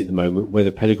it is at the moment,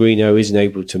 whether Pellegrino isn't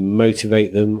able to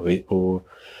motivate them or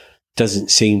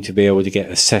doesn't seem to be able to get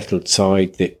a settled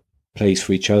side that plays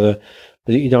for each other.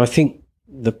 But, I think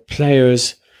the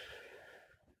players,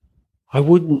 I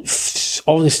wouldn't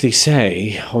honestly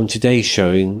say on today's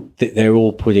showing that they're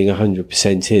all putting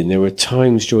 100% in. There were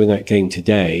times during that game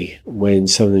today when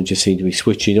some of them just seemed to be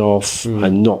switching off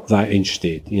and not that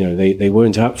interested. They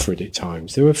weren't up for it at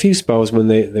times. There were a few spells when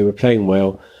they were playing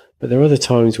well, but there are other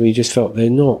times when you just felt they're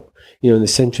not, in the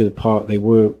centre of the park. They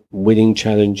weren't winning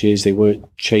challenges. They weren't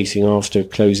chasing after,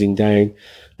 closing down.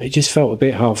 It just felt a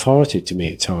bit half-hearted to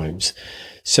me at times.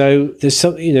 So there's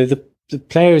something, the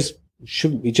players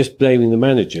shouldn't be just blaming the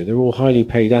manager. They're all highly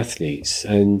paid athletes,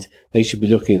 and they should be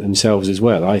looking at themselves as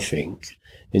well, I think,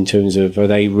 in terms of, are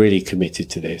they really committed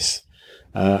to this?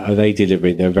 Are they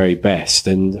delivering their very best?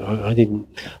 And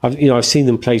I've seen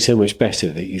them play so much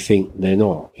better that you think they're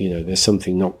not. There's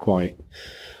something not quite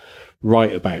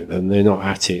right about them. They're not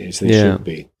at it as they should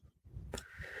be.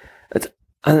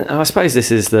 And I suppose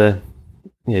this is the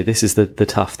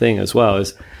tough thing as well.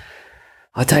 Is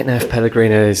I don't know if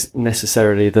Pellegrino is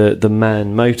necessarily the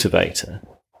man motivator.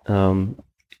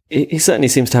 he certainly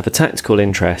seems to have a tactical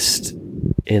interest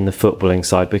in the footballing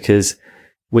side, because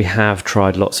we have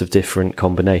tried lots of different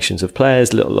combinations of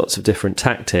players, lots of different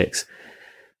tactics.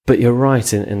 But you're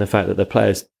right in the fact that the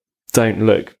players don't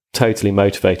look totally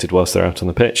motivated whilst they're out on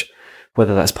the pitch,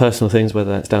 whether that's personal things,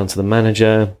 whether that's down to the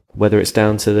manager, whether it's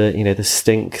down to the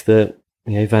stink that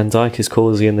Van Dijk is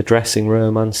causing in the dressing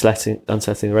room, unsettling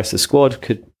the rest of the squad,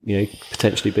 could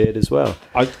potentially be it as well.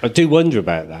 I do wonder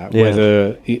about that,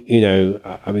 whether,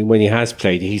 I mean, when he has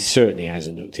played, he certainly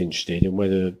hasn't looked interested, and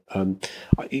whether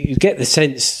you get the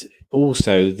sense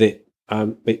also that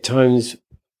at times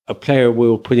a player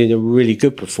will put in a really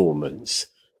good performance,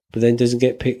 but then doesn't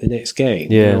get picked the next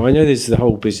game. Yeah. I know there's the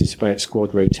whole business about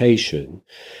squad rotation,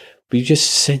 but you just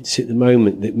sense at the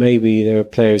moment that maybe there are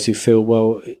players who feel,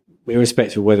 well,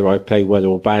 irrespective of whether I play well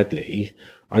or badly,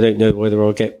 I don't know whether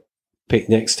I'll get picked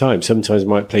next time. Sometimes I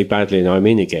might play badly and I'm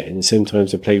in again, and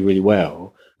sometimes I play really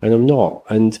well and I'm not.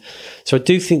 And so I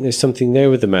do think there's something there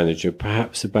with the manager,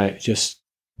 perhaps about just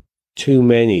too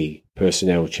many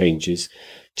personnel changes,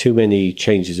 too many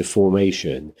changes of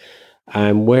formation,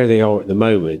 and where they are at the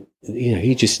moment,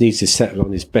 he just needs to settle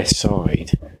on his best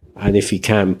side. And if he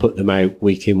can, put them out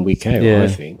week in, week out, I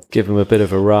think. Give them a bit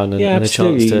of a run and a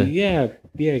chance to...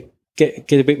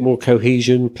 Get a bit more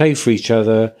cohesion, play for each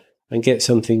other, and get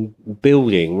something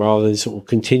building rather than sort of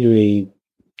continually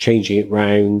changing it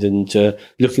round and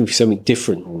looking for something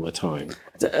different all the time.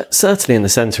 Certainly in the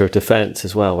centre of defence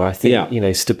as well, where I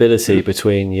think, stability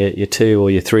between your 2 or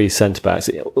your 3 centre-backs.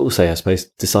 Also, I suppose,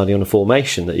 deciding on a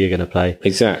formation that you're going to play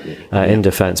in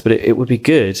defence. But it would be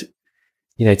good,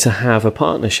 to have a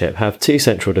partnership, have 2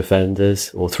 central defenders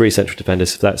or 3 central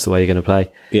defenders, if that's the way you're going to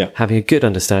play, having a good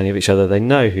understanding of each other. They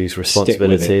know whose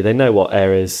responsibility, they know what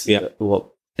areas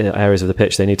of the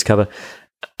pitch they need to cover,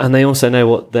 and they also know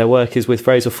what their work is with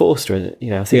Fraser Forster.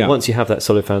 And I think once you have that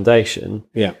solid foundation,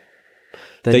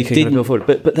 then you can go forward.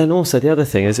 But then also the other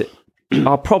thing is,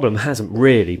 our problem hasn't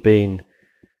really been,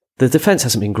 the defence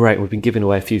hasn't been great. We've been giving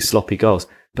away a few sloppy goals,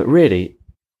 but really,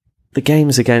 the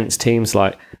games against teams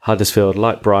like Huddersfield,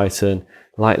 like Brighton,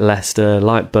 like Leicester,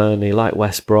 like Burnley, like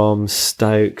West Brom,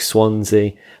 Stoke,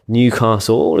 Swansea,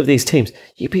 Newcastle, all of these teams,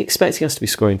 you'd be expecting us to be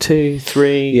scoring 2,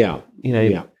 3,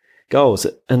 goals.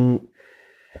 And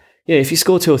if you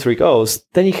score 2 or 3 goals,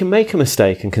 then you can make a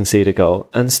mistake and concede a goal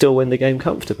and still win the game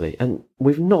comfortably. And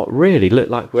we've not really looked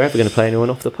like we're ever going to play anyone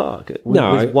off the park,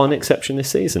 with one exception this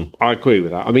season. I agree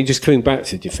with that. I mean, just coming back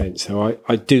to defence, so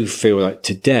I do feel like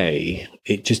today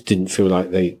it just didn't feel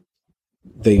like they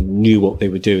knew what they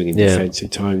were doing in defence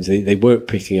at times. They weren't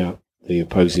picking up the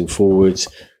opposing forwards.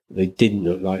 They didn't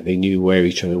look like they knew where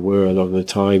each other were a lot of the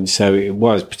time. So it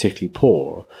was particularly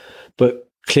poor. But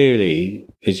clearly,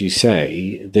 as you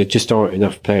say, there just aren't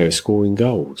enough players scoring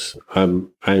goals. And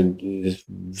there's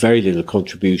very little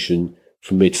contribution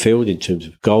from midfield in terms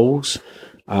of goals.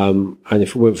 And if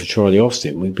it weren't for Charlie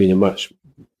Austin, we'd be in a much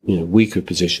weaker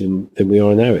position than we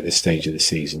are now at this stage of the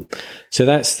season. So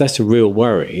that's a real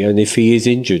worry. And if he is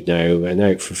injured now and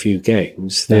out for a few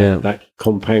games, that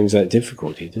compounds that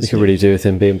difficulty, doesn't it? We could really do with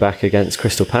him being back against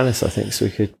Crystal Palace, I think, so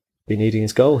we could be needing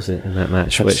his goals in that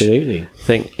match. Absolutely. Which I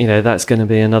think, that's going to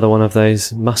be another one of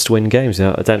those must-win games.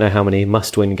 Now, I don't know how many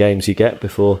must-win games you get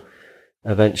before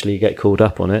eventually you get called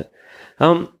up on it.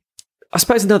 I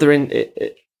suppose another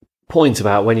point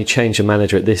about when you change a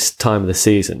manager at this time of the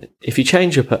season, if you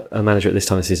change a manager at this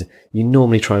time of the season, you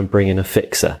normally try and bring in a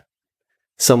fixer.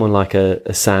 Someone like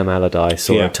a Sam Allardyce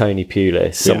or a Tony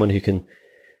Pulis, someone who can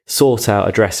sort out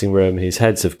a dressing room whose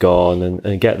heads have gone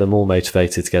and get them all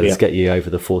motivated together to get you over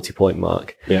the 40-point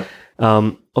mark.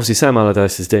 Obviously, Sam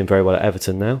Allardyce is doing very well at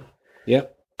Everton now.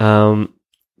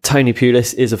 Tony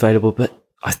Pulis is available, but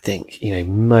I think,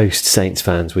 most Saints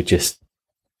fans would just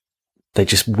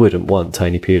wouldn't want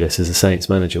Tony Pulis as a Saints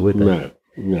manager, would they?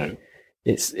 No.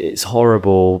 It's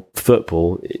horrible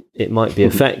football. It might be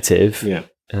effective.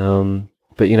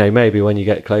 But, maybe when you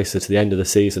get closer to the end of the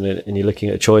season and you're looking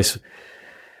at a choice,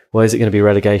 well, is it going to be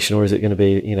relegation or is it going to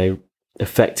be,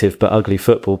 effective but ugly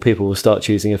football? People will start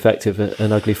choosing effective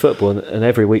and ugly football. And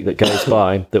every week that goes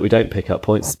by that we don't pick up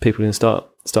points, people are going to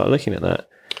start looking at that.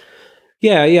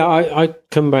 I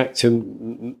come back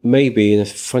to maybe in a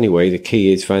funny way, the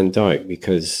key is Van Dijk,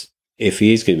 because if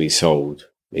he is going to be sold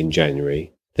in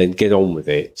January, then get on with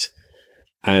it.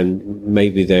 And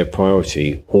maybe their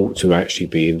priority ought to actually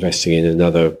be investing in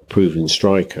another proven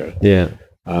striker.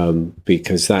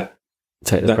 Because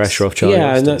take the pressure off Charlie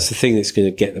Austin. And that's the thing that's going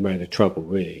to get them out of trouble,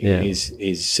 really, is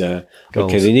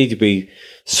okay, they need to be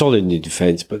solid in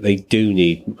defence, but they do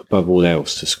need, above all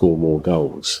else, to score more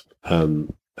goals.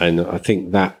 And I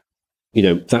think that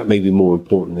that may be more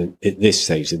important at this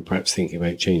stage than perhaps thinking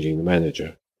about changing the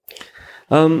manager.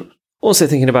 Also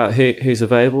thinking about who's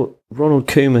available. Ronald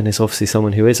Koeman is obviously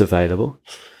someone who is available.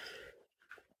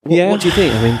 What do you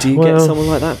think? I mean, do you get someone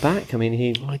like that back? I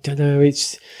mean, I don't know.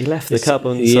 He left the club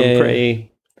on some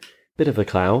pretty bit of a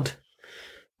cloud.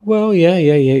 Well, yeah.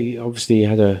 Obviously, he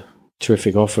had a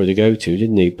terrific offer to go to,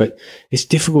 didn't he? But it's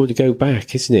difficult to go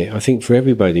back, isn't it? I think for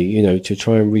everybody, to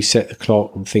try and reset the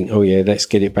clock and think, oh yeah, let's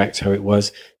get it back to how it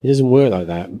was. It doesn't work like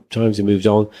that. Times have moved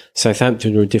on.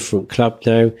 Southampton are a different club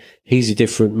now. He's a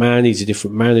different man. He's a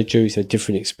different manager. He's had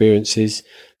different experiences.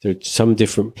 There are some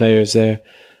different players there.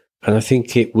 And I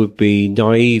think it would be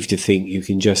naive to think you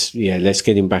can just, let's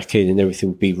get him back in and everything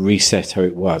will be reset how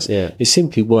it was. Yeah. It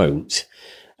simply won't.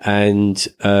 And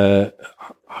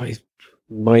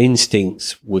my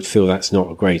instincts would feel that's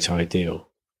not a great ideal.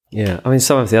 Yeah, I mean,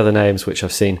 some of the other names which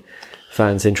I've seen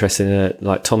fans interested in,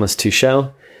 like Thomas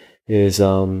Tuchel, who's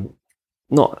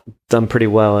not done pretty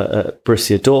well at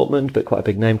Borussia Dortmund, but quite a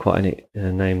big name, quite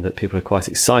a name that people are quite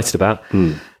excited about.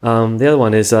 The other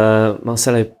one is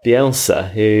Marcelo Bielsa,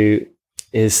 who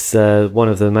is one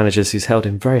of the managers who's held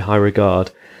in very high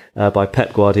regard by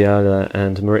Pep Guardiola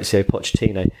and Maurizio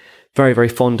Pochettino. Very, very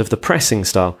fond of the pressing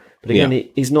style. But again,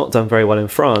 he's not done very well in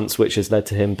France, which has led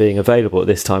to him being available at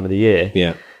this time of the year.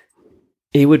 Yeah.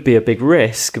 He would be a big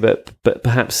risk, but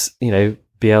perhaps, Bielsa,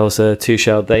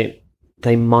 Tuchel,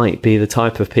 they might be the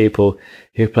type of people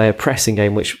who play a pressing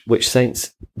game, which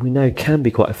Saints, we know, can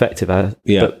be quite effective at,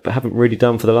 but haven't really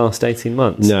done for the last 18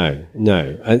 months. No.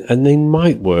 And they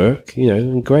might work,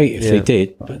 and great if they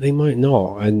did, but they might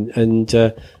not. And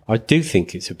I do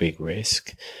think it's a big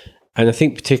risk. And I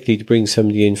think particularly to bring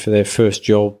somebody in for their first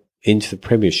job into the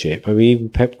Premiership. I mean, even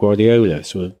Pep Guardiola,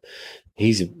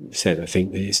 he's said, I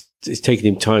think, that it's taken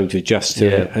him time to adjust to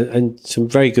it. And some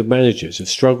very good managers have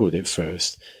struggled at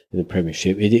first in the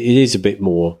Premiership. It is a bit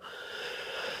more,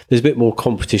 there's a bit more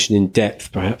competition in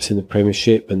depth perhaps in the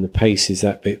Premiership, and the pace is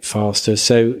that bit faster.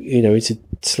 So, it's a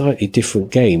slightly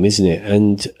different game, isn't it?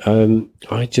 And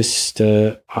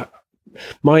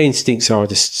my instincts are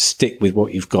to stick with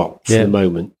what you've got for the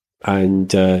moment.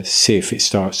 And see if it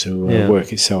starts to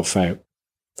work itself out.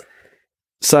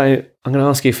 So I'm going to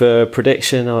ask you for a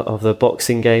prediction of the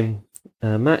Boxing Game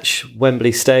match.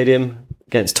 Wembley Stadium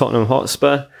against Tottenham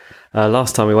Hotspur.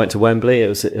 Last time we went to Wembley, it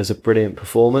was a brilliant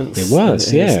performance. It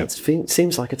was, It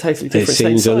seems like a totally different. It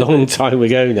seems a long time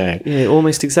ago now. Yeah,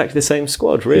 almost exactly the same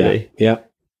squad, really. Yeah.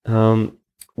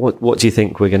 What do you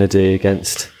think we're going to do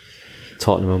against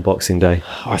Tottenham on Boxing Day?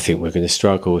 I think we're going to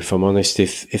struggle, if I'm honest.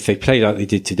 If they play like they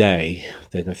did today,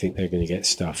 then I think they're going to get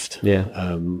stuffed. Yeah.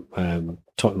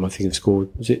 Tottenham, I think, have scored,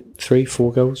 was it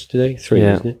 3-4 goals today? 3,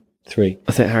 wasn't it? 3.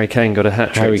 I think Harry Kane got a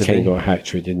hat-trick. Harry Kane got a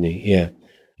hat-trick, didn't he? Yeah.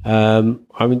 I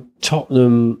mean,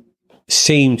 Tottenham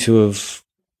seem to have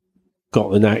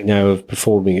got the knack now of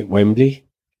performing at Wembley,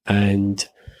 and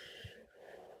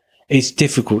it's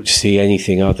difficult to see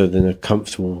anything other than a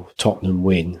comfortable Tottenham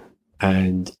win.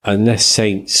 And unless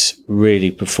Saints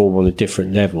really perform on a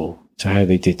different level to how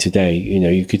they did today,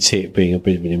 you could see it being a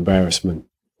bit of an embarrassment.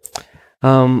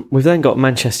 We've then got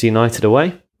Manchester United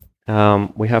away.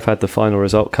 We have had the final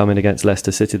result come in against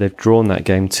Leicester City. They've drawn that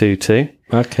game 2-2.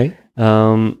 Okay.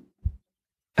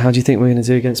 How do you think we're going to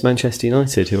do against Manchester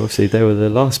United, who obviously they were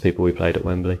the last people we played at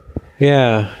Wembley?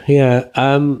 Yeah.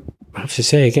 I have to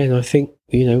say again, I think,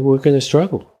 we're going to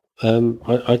struggle. I'm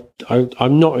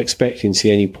not expecting to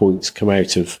see any points come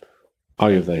out of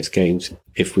either of those games.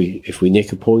 If we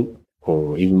nick a point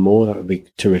or even more, that would be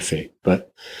terrific.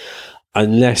 But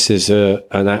unless there's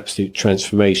an absolute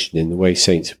transformation in the way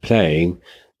Saints are playing,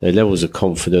 their levels of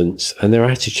confidence and their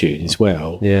attitude as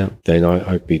well, then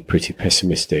I'd be pretty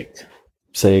pessimistic.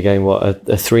 So you're going, a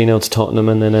 3-0 to Tottenham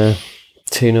and then a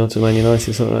 2-0 to Man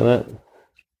United, something like that?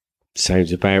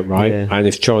 Sounds about right. Yeah. And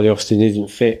if Charlie Austin isn't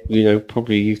fit,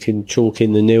 probably you can chalk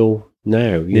in the 0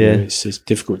 now. It's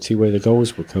difficult to see where the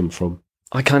goals will come from.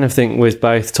 I kind of think with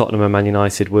both Tottenham and Man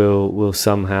United, will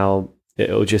somehow,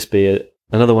 it'll just be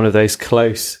another one of those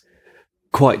close,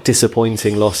 quite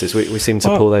disappointing losses. We seem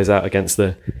to pull those out against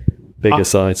the bigger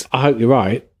sides. I hope you're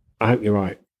right.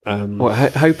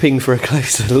 Hoping for a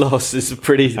closer loss is a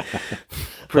pretty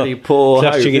poor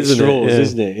hope,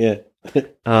 isn't it? Yeah.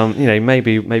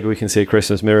 Maybe we can see a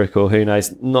Christmas miracle. Who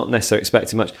knows? Not necessarily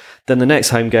expecting much. Then the next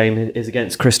home game is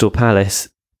against Crystal Palace,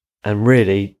 and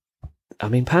really, I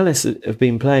mean, Palace have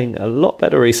been playing a lot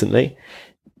better recently.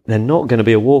 They're not going to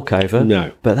be a walkover,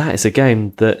 no. But that is a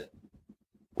game that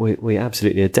we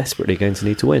absolutely are desperately going to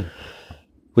need to win.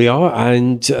 We are,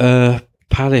 and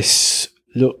Palace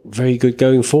look very good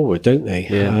going forward, don't they?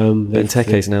 Yeah.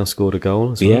 Benteke's now scored a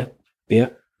goal as well. Yeah.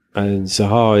 and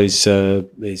Zaha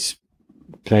is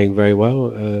playing very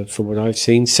well from what I've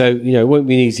seen. So, it won't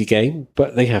be an easy game,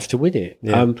 but they have to win it.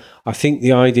 Yeah. I think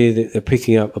the idea that they're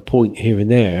picking up a point here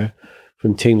and there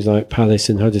from teams like Palace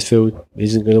and Huddersfield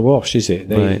isn't going to wash, is it?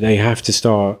 They have to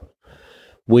start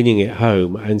winning at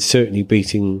home and certainly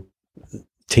beating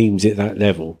teams at that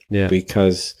level. Yeah.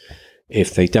 Because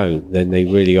if they don't, then they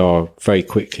really are very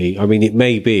quickly. I mean, it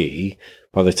may be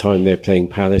by the time they're playing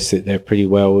Palace that they're pretty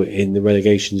well in the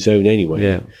relegation zone anyway.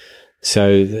 Yeah.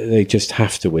 So they just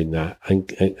have to win that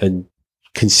and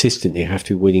consistently have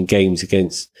to be winning games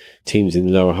against teams in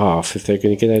the lower half if they're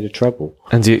going to get out of trouble.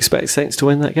 And do you expect Saints to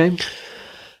win that game?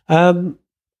 I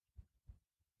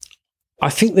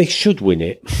think they should win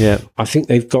it. Yeah. I think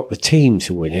they've got the team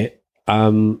to win it.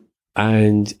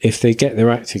 And if they get their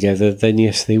act together, then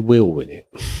yes, they will win it.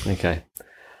 Okay.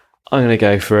 I'm going to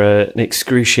go for an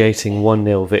excruciating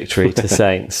 1-0 victory to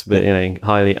Saints, but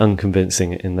highly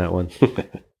unconvincing in that one.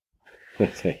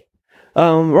 Okay.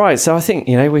 Right, so I think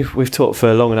we've talked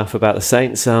for long enough about the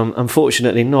Saints.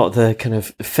 Unfortunately, not the kind of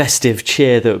festive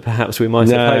cheer that perhaps we might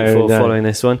have hoped for following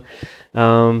this one.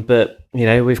 But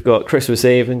we've got Christmas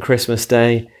Eve and Christmas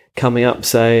Day coming up,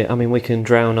 so I mean we can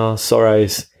drown our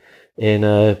sorrows in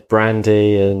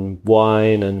brandy and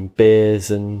wine and beers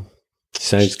and.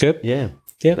 Sounds good. Yeah.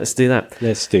 Let's do that.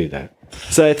 Let's do that.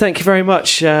 So thank you very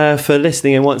much for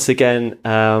listening. And once again,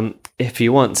 if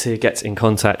you want to get in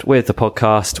contact with the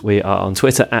podcast, we are on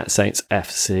Twitter at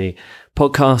SaintsFC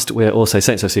Podcast. We're also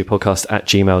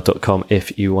saintsfcpodcast@gmail.com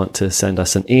if you want to send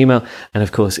us an email. And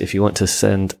of course, if you want to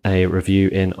send a review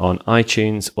in on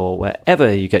iTunes or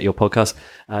wherever you get your podcast,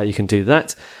 you can do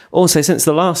that. Also, since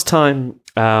the last time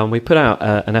we put out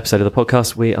an episode of the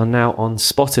podcast, we are now on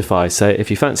Spotify. So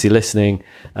if you fancy listening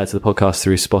to the podcast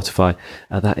through Spotify,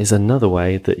 that is another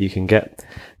way that you can get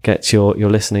your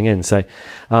listening in. So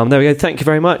there we go. Thank you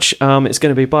very much. It's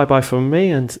going to be bye-bye from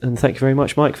me. And thank you very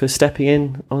much, Mike, for stepping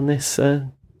in on this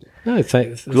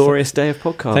glorious day of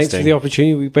podcasting. Thanks for the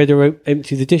opportunity. We better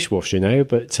empty the dishwasher now.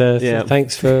 But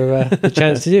thanks for the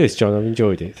chance to do this, John. I've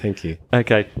enjoyed it. Thank you.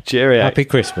 Okay. Cheerio. Happy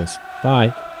Christmas.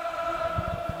 Bye.